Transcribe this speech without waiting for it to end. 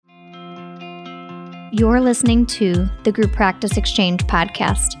You're listening to the Group Practice Exchange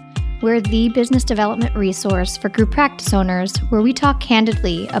podcast. We're the business development resource for group practice owners, where we talk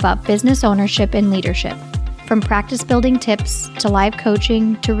candidly about business ownership and leadership. From practice building tips to live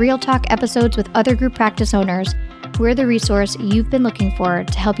coaching to real talk episodes with other group practice owners, we're the resource you've been looking for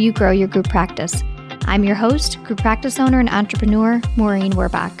to help you grow your group practice. I'm your host, group practice owner and entrepreneur, Maureen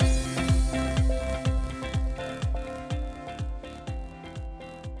Werbach.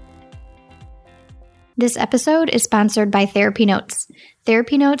 This episode is sponsored by Therapy Notes.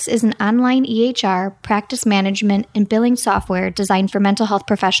 Therapy Notes is an online EHR, practice management, and billing software designed for mental health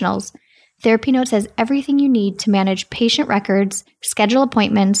professionals. Therapy Notes has everything you need to manage patient records, schedule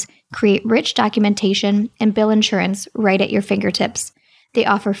appointments, create rich documentation, and bill insurance right at your fingertips. They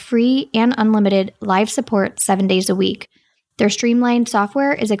offer free and unlimited live support 7 days a week. Their streamlined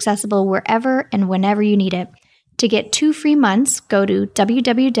software is accessible wherever and whenever you need it. To get 2 free months, go to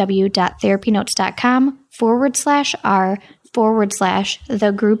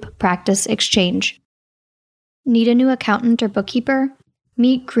www.therapynotes.com/r/the Group Practice Exchange. Need a new accountant or bookkeeper?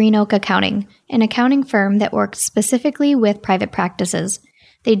 Meet Green Oak Accounting, an accounting firm that works specifically with private practices.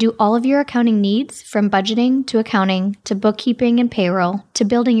 They do all of your accounting needs, from budgeting to accounting to bookkeeping and payroll to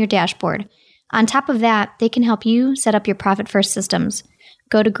building your dashboard. On top of that, they can help you set up your profit-first systems.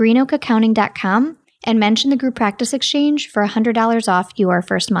 Go to greenoakaccounting.com and mention the Group Practice Exchange for $100 off your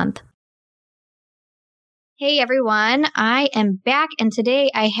first month. Hey everyone, I am back, and today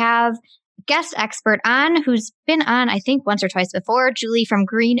I have a guest expert on who's been on, I think, once or twice before, Julie from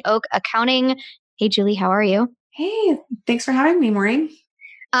Green Oak Accounting. Hey Julie, how are you? Hey, thanks for having me, Maureen.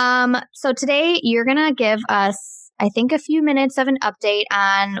 So today you're going to give us, I think, a few minutes of an update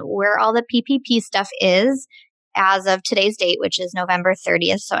on where all the PPP stuff is as of today's date, which is November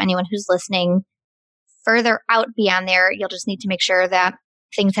 30th. So anyone who's listening further out beyond there, you'll just need to make sure that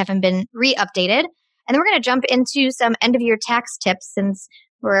things haven't been re-updated. And then we're going to jump into some end-of-year tax tips, since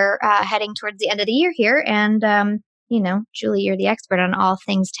we're heading towards the end of the year here. And, Julie, you're the expert on all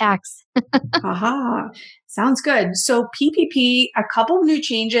things tax. Aha, sounds good. So PPP, a couple new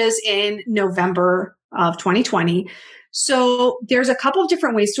changes in November of 2020. So there's a couple of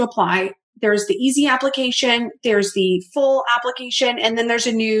different ways to apply. There's the easy application, there's the full application, and then there's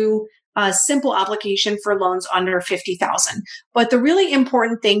a new simple application for loans under $50,000. But the really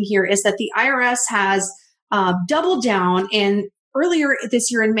important thing here is that the IRS has doubled down. And earlier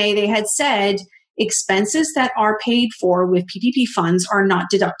this year in May, they had said expenses that are paid for with PPP funds are not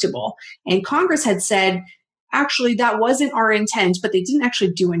deductible. And Congress had said, actually, that wasn't our intent, but they didn't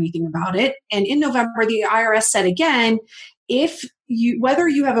actually do anything about it. And in November, the IRS said again, whether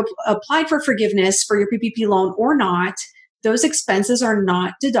you have applied for forgiveness for your PPP loan or not, those expenses are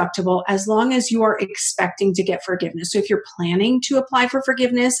not deductible as long as you are expecting to get forgiveness. So if you're planning to apply for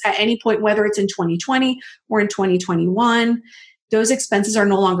forgiveness at any point, whether it's in 2020 or in 2021, those expenses are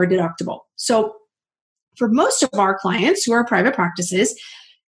no longer deductible. So for most of our clients who are private practices,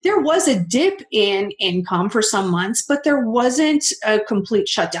 there was a dip in income for some months, but there wasn't a complete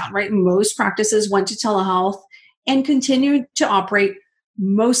shutdown, right? Most practices went to telehealth and continued to operate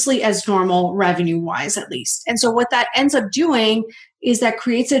mostly as normal, revenue-wise at least. And so what that ends up doing is that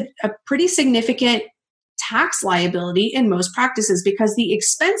creates a pretty significant tax liability in most practices, because the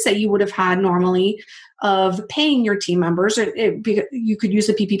expense that you would have had normally of paying your team members, you could use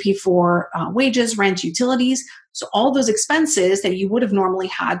the PPP for wages, rent, utilities. So all those expenses that you would have normally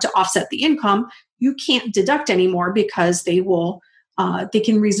had to offset the income, you can't deduct anymore, because you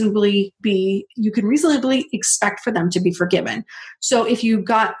can reasonably expect for them to be forgiven. So if you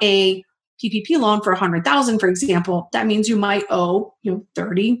got a PPP loan for $100,000, for example, that means you might owe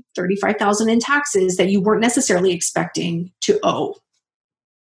 $35,000 in taxes that you weren't necessarily expecting to owe.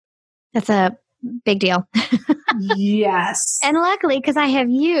 That's a big deal. Yes. And luckily, because I have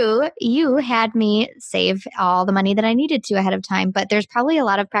you had me save all the money that I needed to ahead of time. But there's probably a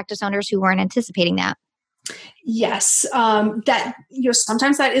lot of practice owners who weren't anticipating that. Yes,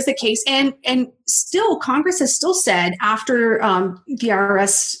 sometimes that is the case, and still Congress has still said, after the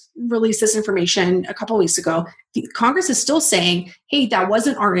IRS released this information a couple of weeks ago, Congress is still saying, "Hey, that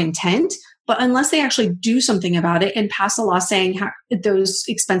wasn't our intent." But unless they actually do something about it and pass a law saying those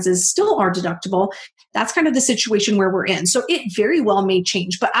expenses still are deductible, that's kind of the situation where we're in. So it very well may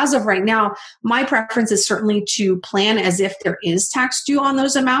change. But as of right now, my preference is certainly to plan as if there is tax due on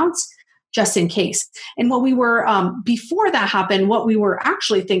those amounts, just in case. And what we were, before that happened, what we were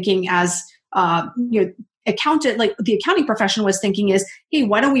actually thinking as, accountant, like the accounting profession was thinking is, hey,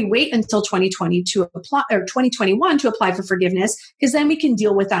 why don't we wait until 2020 to apply, or 2021 to apply for forgiveness? Because then we can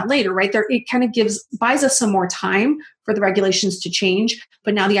deal with that later, right? It kind of buys us some more time for the regulations to change.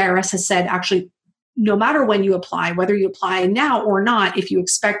 But now the IRS has said, actually, no matter when you apply, whether you apply now or not, if you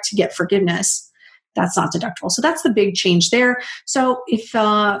expect to get forgiveness, that's not deductible. So that's the big change there. So if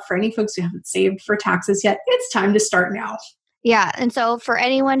for any folks who haven't saved for taxes yet, it's time to start now. Yeah. And so for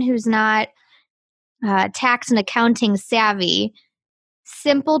anyone who's not tax and accounting savvy,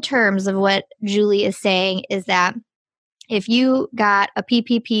 simple terms of what Julie is saying is that if you got a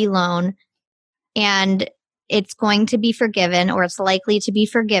PPP loan and it's going to be forgiven or it's likely to be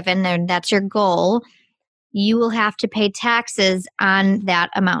forgiven, and that's your goal, you will have to pay taxes on that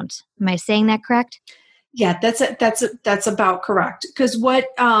amount. Am I saying that correct? Yeah, that's about correct. Because what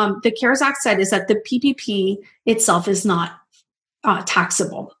the CARES Act said is that the PPP itself is not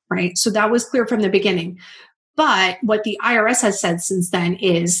taxable, right? So that was clear from the beginning. But what the IRS has said since then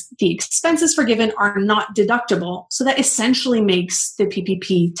is the expenses forgiven are not deductible. So that essentially makes the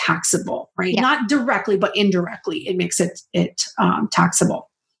PPP taxable, right? Yeah. Not directly, but indirectly, it makes it taxable.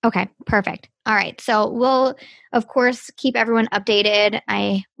 Okay, perfect. All right. So we'll, of course, keep everyone updated.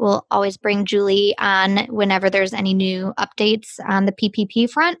 I will always bring Julie on whenever there's any new updates on the PPP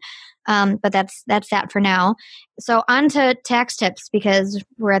front. But that's that for now. So on to tax tips, because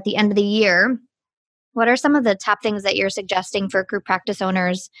we're at the end of the year. What are some of the top things that you're suggesting for group practice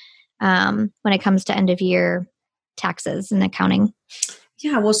owners when it comes to end of year taxes and accounting?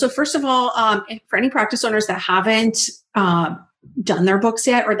 Yeah, well, so first of all, for any practice owners that haven't done their books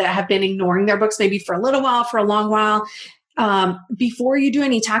yet, or that have been ignoring their books maybe for a little while, for a long while, before you do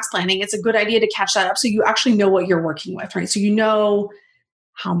any tax planning, it's a good idea to catch that up so you actually know what you're working with, right? So you know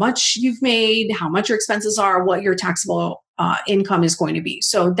how much you've made, how much your expenses are, what your taxable income is going to be.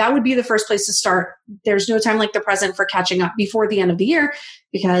 So that would be the first place to start. There's no time like the present for catching up before the end of the year,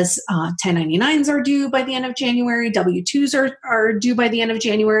 because 1099s are due by the end of January, W-2s are due by the end of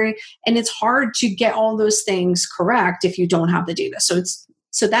January, and it's hard to get all those things correct if you don't have the data.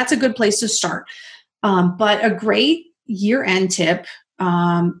 So that's a good place to start. But a great year-end tip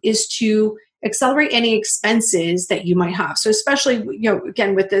is to accelerate any expenses that you might have. So especially,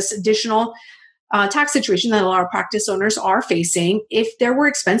 again, with this additional tax situation that a lot of practice owners are facing, if there were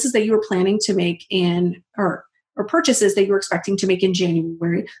expenses that you were planning to make or purchases that you were expecting to make in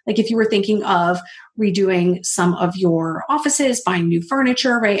January, like if you were thinking of redoing some of your offices, buying new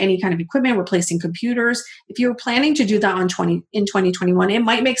furniture, right, any kind of equipment, replacing computers, if you were planning to do that in 2021, it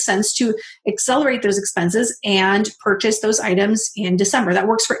might make sense to accelerate those expenses and purchase those items in December. That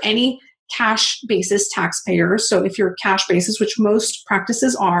works for any cash basis taxpayer. So if you're cash basis, which most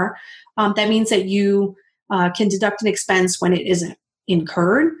practices are, that means that you can deduct an expense when it isn't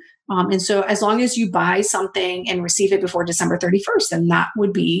incurred. And so as long as you buy something and receive it before December 31st, then that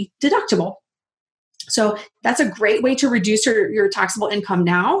would be deductible. So that's a great way to reduce your taxable income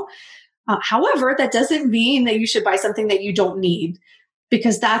now. However, that doesn't mean that you should buy something that you don't need,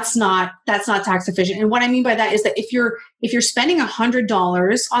 because that's not tax efficient. And what I mean by that is that if you're spending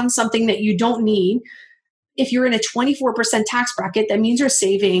 $100 on something that you don't need, if you're in a 24% tax bracket, that means you're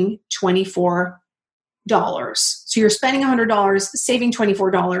saving $24. So you're spending $100, saving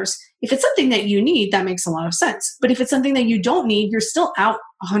 $24. If it's something that you need, that makes a lot of sense. But if it's something that you don't need, you're still out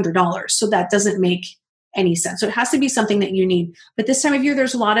 $100. So that doesn't make any sense. So it has to be something that you need. But this time of year,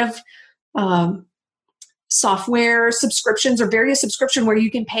 there's a lot of software subscriptions or various subscription where you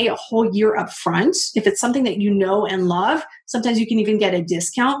can pay a whole year up front. If it's something that you know and love, sometimes you can even get a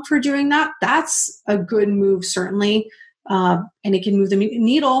discount for doing that. That's a good move, certainly. And it can move the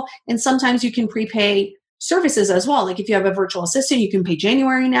needle. And sometimes you can prepay services as well. Like if you have a virtual assistant, you can pay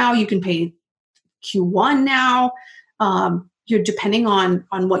January now, you can pay Q1 now. You're depending on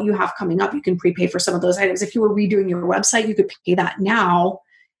what you have coming up, you can prepay for some of those items. If you were redoing your website, you could pay that now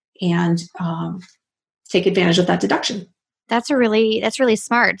and take advantage of that deduction. That's really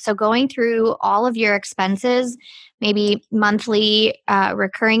smart. So going through all of your expenses, maybe monthly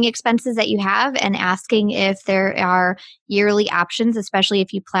recurring expenses that you have, and asking if there are yearly options, especially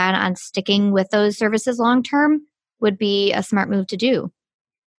if you plan on sticking with those services long term, would be a smart move to do.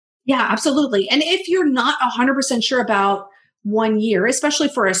 Yeah, absolutely. And if you're not 100% sure about 1 year, especially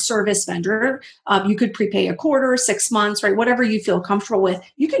for a service vendor, you could prepay a quarter, 6 months, right? Whatever you feel comfortable with.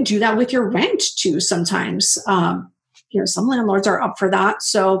 You can do that with your rent too sometimes. Some landlords are up for that.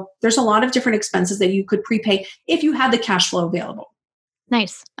 So there's a lot of different expenses that you could prepay if you have the cash flow available.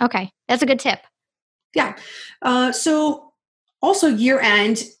 Nice. Okay. That's a good tip. Yeah. So also year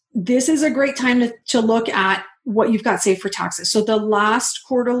end, this is a great time to look at what you've got saved for taxes. So the last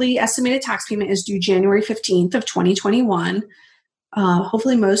quarterly estimated tax payment is due January 15th of 2021.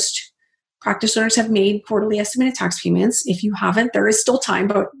 Hopefully most practice owners have made quarterly estimated tax payments. If you haven't, there is still time,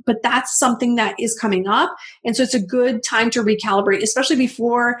 but that's something that is coming up. And so it's a good time to recalibrate, especially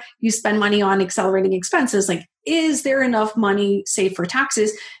before you spend money on accelerating expenses. Like, is there enough money saved for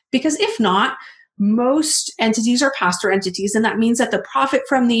taxes? Because if not, most entities are pass-through entities, and that means that the profit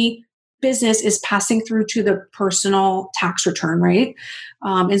from the business is passing through to the personal tax return, right?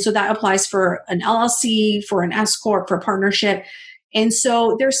 And so that applies for an LLC, for an S corp, for a partnership. And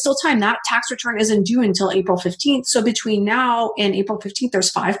so there's still time. That tax return isn't due until April 15th. So between now and April 15th, there's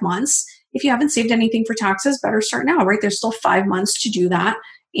 5 months. If you haven't saved anything for taxes, better start now, right? There's still 5 months to do that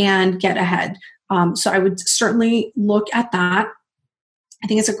and get ahead. So I would certainly look at that. I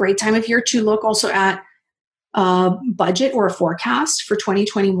think it's a great time of year to look also at a budget or a forecast for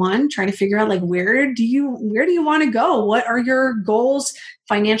 2021, trying to figure out like, where do you want to go? What are your goals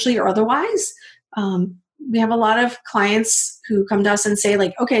financially or otherwise? We have a lot of clients who come to us and say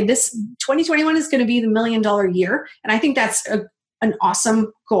like, okay, this 2021 is going to be the $1 million year. And I think that's an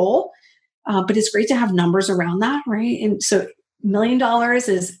awesome goal. But it's great to have numbers around that, right? And so $1 million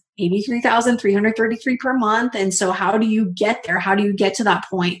is $83,333 per month. And so how do you get there? How do you get to that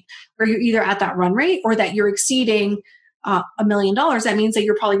point where you're either at that run rate or that you're exceeding $1 million? That means that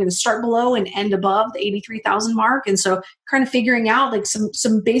you're probably going to start below and end above the 83,000 mark. And so kind of figuring out like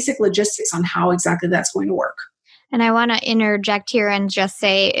some basic logistics on how exactly that's going to work. And I want to interject here and just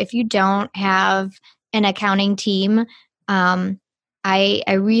say, if you don't have an accounting team, I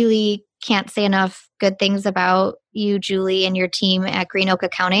really can't say enough good things about you, Julie, and your team at Green Oak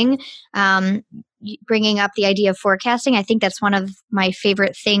Accounting. Bringing up the idea of forecasting, I think that's one of my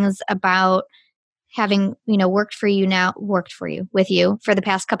favorite things about having, worked with you for the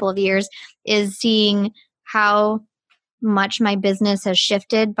past couple of years, is seeing how much my business has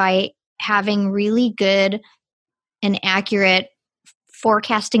shifted by having really good and accurate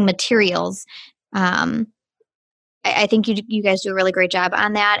forecasting materials. I think you guys do a really great job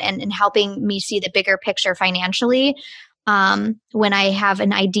on that and helping me see the bigger picture financially. When I have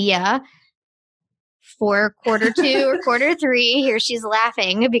an idea for quarter 2 or quarter 3, here she's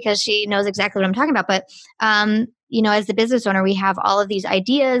laughing because she knows exactly what I'm talking about. But, as the business owner, we have all of these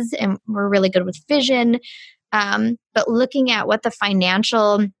ideas and we're really good with vision. But looking at what the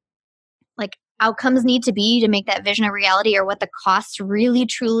financial outcomes need to be to make that vision a reality, or what the costs really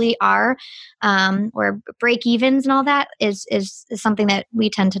truly are, or break evens and all that is something that we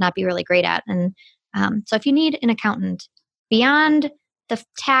tend to not be really great at. And so if you need an accountant beyond the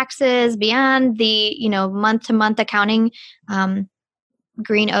taxes, beyond the month to month accounting,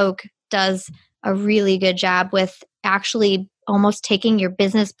 Green Oak does a really good job with actually almost taking your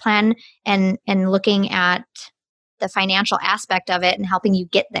business plan and looking at the financial aspect of it and helping you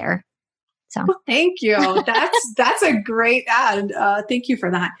get there. So thank you. That's a great ad. Thank you for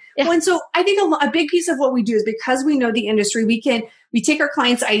that. Yeah. Well, and so I think a big piece of what we do is, because we know the industry, we take our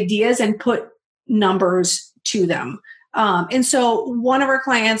clients' ideas and put numbers to them. And so one of our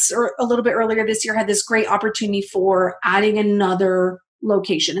clients, or a little bit earlier this year, had this great opportunity for adding another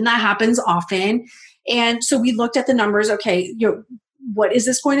location, and that happens often. And so we looked at the numbers. Okay, what is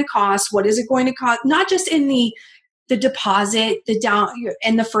this going to cost? What is it going to cost? Not just in the deposit, the down,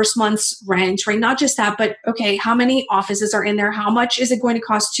 and the first month's rent, right? Not just that, but okay, how many offices are in there? How much is it going to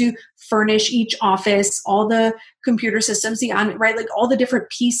cost to furnish each office, all the computer systems, right? Like all the different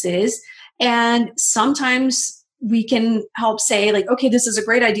pieces. And sometimes we can help say like, okay, this is a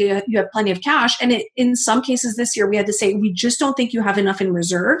great idea. You have plenty of cash. And in some cases this year, we had to say, we just don't think you have enough in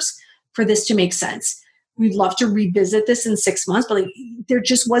reserves for this to make sense. We'd love to revisit this in 6 months, but there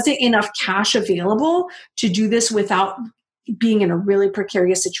just wasn't enough cash available to do this without being in a really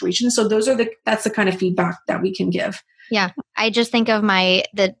precarious situation. So that's the kind of feedback that we can give. Yeah. I just think of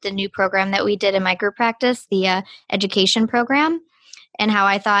the new program that we did in my group practice, the education program, and how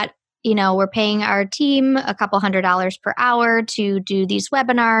I thought, we're paying our team a couple $100 per hour to do these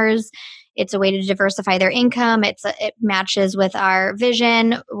webinars. It's a way to diversify their income. It matches with our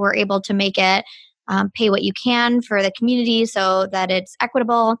vision. We're able to make it pay what you can for the community so that it's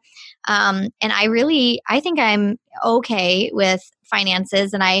equitable. And I think I'm okay with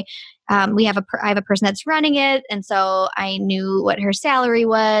finances, and I have a person that's running it. And so I knew what her salary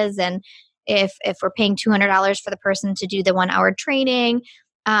was. And if we're paying $200 for the person to do the 1 hour training,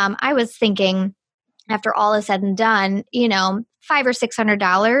 I was thinking, after all is said and done, $500 or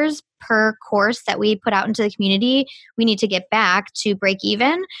 $600 per course that we put out into the community, we need to get back to break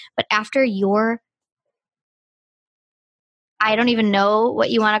even. But after I don't even know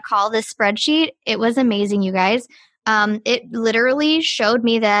what you want to call this spreadsheet. It was amazing, you guys. It literally showed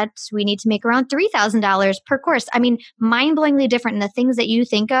me that we need to make around $3,000 per course. I mean, mind-blowingly different. And the things that you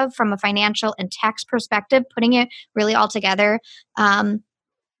think of from a financial and tax perspective, putting it really all together.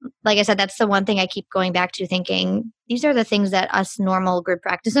 Like I said, that's the one thing I keep going back to, thinking these are the things that us normal group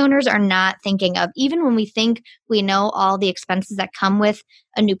practice owners are not thinking of. Even when we think we know all the expenses that come with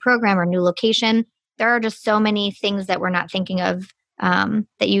a new program or new location, there are just so many things that we're not thinking of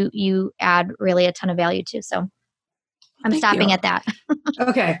that you add really a ton of value to. So I'm stopping at that.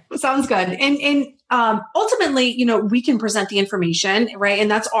 Okay. Sounds good. And ultimately, we can present the information, right? And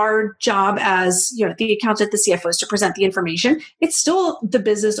that's our job as, the accountant, the CFO, is to present the information. It's still the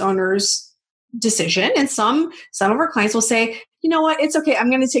business owner's decision. And some of our clients will say, you know what, it's okay, I'm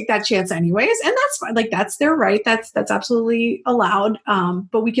going to take that chance anyways. And that's fine. Like, that's their right. That's absolutely allowed.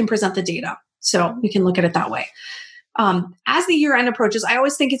 But we can present the data. So we can look at it that way. As the year end approaches, I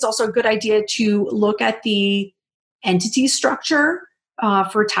always think it's also a good idea to look at the entity structure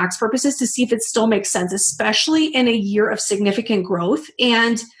for tax purposes to see if it still makes sense, especially in a year of significant growth.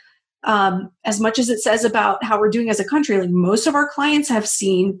 And as much as it says about how we're doing as a country, like, most of our clients have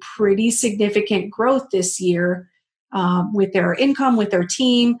seen pretty significant growth this year with their income, with their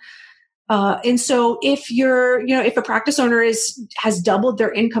team. And so if if a practice owner has doubled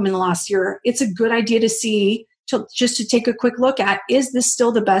their income in the last year, it's a good idea to take a quick look at, is this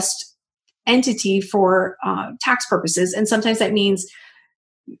still the best entity for tax purposes? And sometimes that means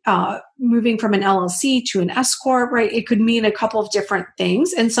moving from an LLC to an S corp, right? It could mean a couple of different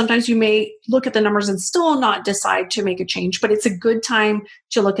things. And sometimes you may look at the numbers and still not decide to make a change, but it's a good time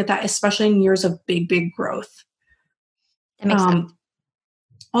to look at that, especially in years of big growth. That makes sense.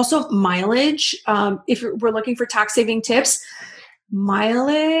 Also, mileage. If we're looking for tax saving tips,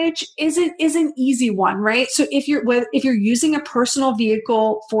 mileage is an easy one, right? So if you're using a personal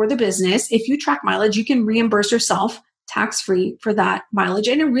vehicle for the business, if you track mileage, you can reimburse yourself tax-free for that mileage.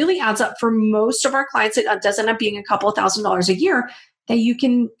 And it really adds up for most of our clients. It does end up being a couple of $1,000s a year that you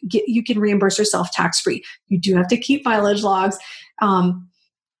can reimburse yourself tax-free. You do have to keep mileage logs.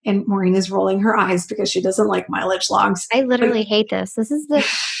 And Maureen is rolling her eyes because she doesn't like mileage logs. I literally hate this. This is the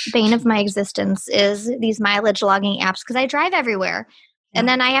bane of my existence, is these mileage logging apps, because I drive everywhere. Yeah. And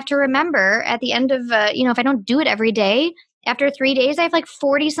then I have to remember at the end of, if I don't do it every day, after 3 days, I have like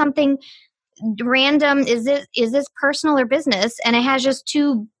 40 something random. Is this personal or business? And it has just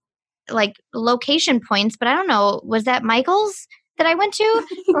 2 like location points, but I don't know. Was that Michael's that I went to?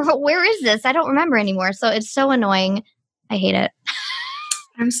 Or where is this? I don't remember anymore. So it's so annoying. I hate it.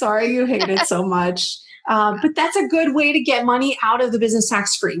 I'm sorry you hate it so much. But that's a good way to get money out of the business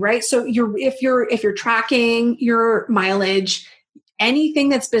tax free, right? So if you're tracking your mileage, anything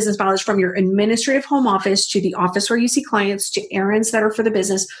that's business mileage, from your administrative home office to the office where you see clients to errands that are for the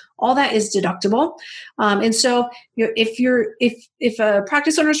business, all that is deductible. And so if a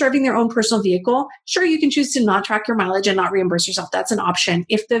practice owner is driving their own personal vehicle, sure, you can choose to not track your mileage and not reimburse yourself. That's an option.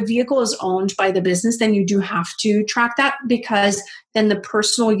 If the vehicle is owned by the business, then you do have to track that, because then the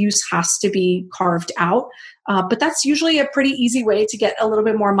personal use has to be carved out. But that's usually a pretty easy way to get a little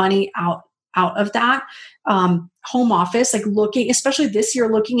bit more money out of that. Home office, like especially this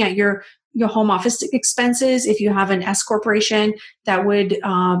year, looking at your home office expenses. If you have an S corporation, that would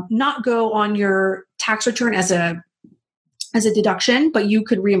not go on your tax return as a deduction, but you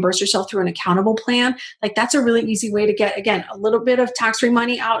could reimburse yourself through an accountable plan. Like, that's a really easy way to get, again, a little bit of tax-free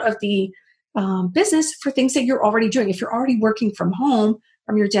money out of the business for things that you're already doing. If you're already working from home,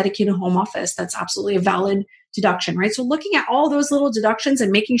 from your dedicated home office, that's absolutely a valid deduction, right? So looking at all those little deductions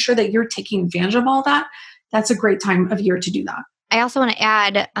and making sure that you're taking advantage of all that, that's a great time of year to do that. I also want to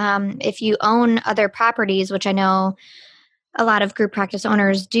add, if you own other properties, which I know a lot of group practice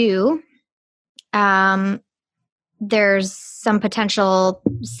owners do, there's some potential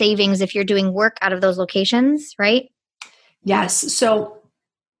savings if you're doing work out of those locations, right? Yes. So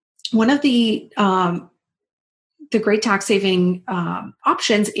one of the great tax saving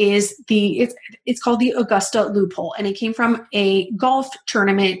options is it's called the Augusta loophole, and it came from a golf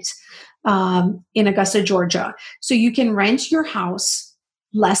tournament in Augusta, Georgia. So you can rent your house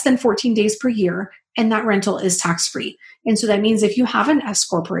less than 14 days per year, and that rental is tax-free. And so that means if you have an S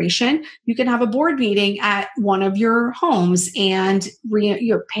corporation, you can have a board meeting at one of your homes and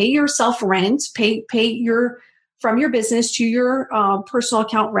pay yourself rent, pay from your business to your personal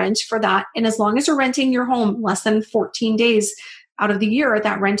account rent for that. And as long as you're renting your home less than 14 days out of the year,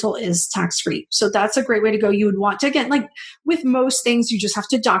 that rental is tax-free. So that's a great way to go. You would want to, again, like with most things, you just have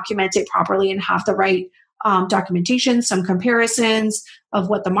to document it properly and have the right documentation, some comparisons of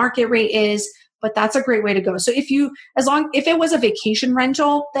what the market rate is. but that's a great way to go. So if it was a vacation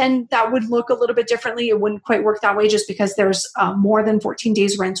rental, then that would look a little bit differently. It wouldn't quite work that way just because there's more than 14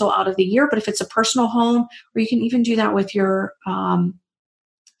 days rental out of the year. But if it's a personal home, or you can even do that with your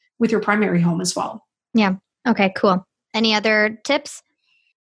primary home as well. Yeah. Okay, cool. Any other tips?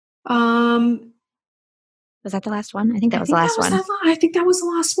 Was that the last one? I think that was the last one. I think that was the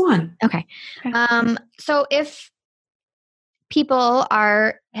last one. Okay. So if people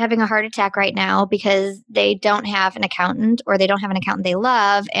are having a heart attack right now because they don't have an accountant, or they don't have an accountant they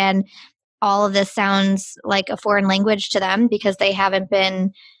love, and all of this sounds like a foreign language to them because they haven't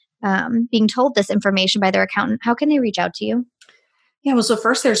been being told this information by their accountant, how can they reach out to you? Yeah, well, so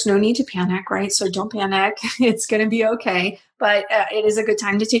first, there's no need to panic, right? So don't panic. It's going to be okay. But it is a good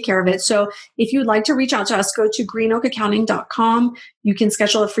time to take care of it. So if you'd like to reach out to us, go to greenoakaccounting.com. You can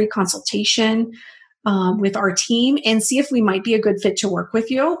schedule a free consultation with our team and see if we might be a good fit to work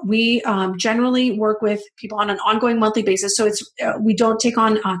with you. We generally work with people on an ongoing monthly basis. So we don't take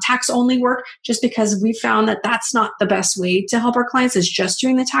on tax-only work just because we found that that's not the best way to help our clients, is just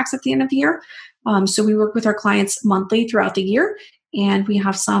doing the tax at the end of the year. So we work with our clients monthly throughout the year. And we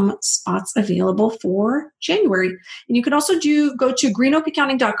have some spots available for January. And you can also go to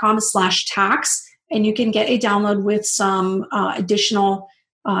greenoakaccounting.com/tax, and you can get a download with some additional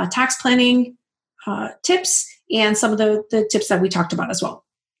tax planning tips and some of the tips that we talked about as well.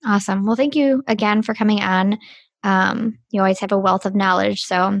 Awesome. Well, thank you again for coming on. You always have a wealth of knowledge,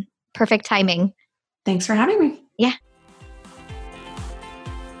 so perfect timing. Thanks for having me. Yeah.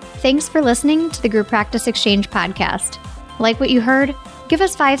 Thanks for listening to the Group Practice Exchange podcast. Like what you heard? Give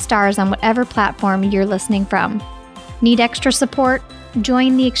us 5 stars on whatever platform you're listening from. Need extra support?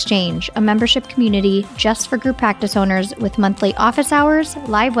 Join the Exchange, a membership community just for group practice owners with monthly office hours,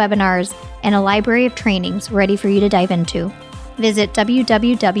 live webinars, and a library of trainings ready for you to dive into. Visit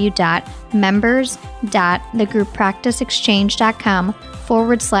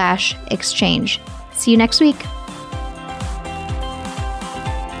www.members.thegrouppracticeexchange.com/exchange. See you next week.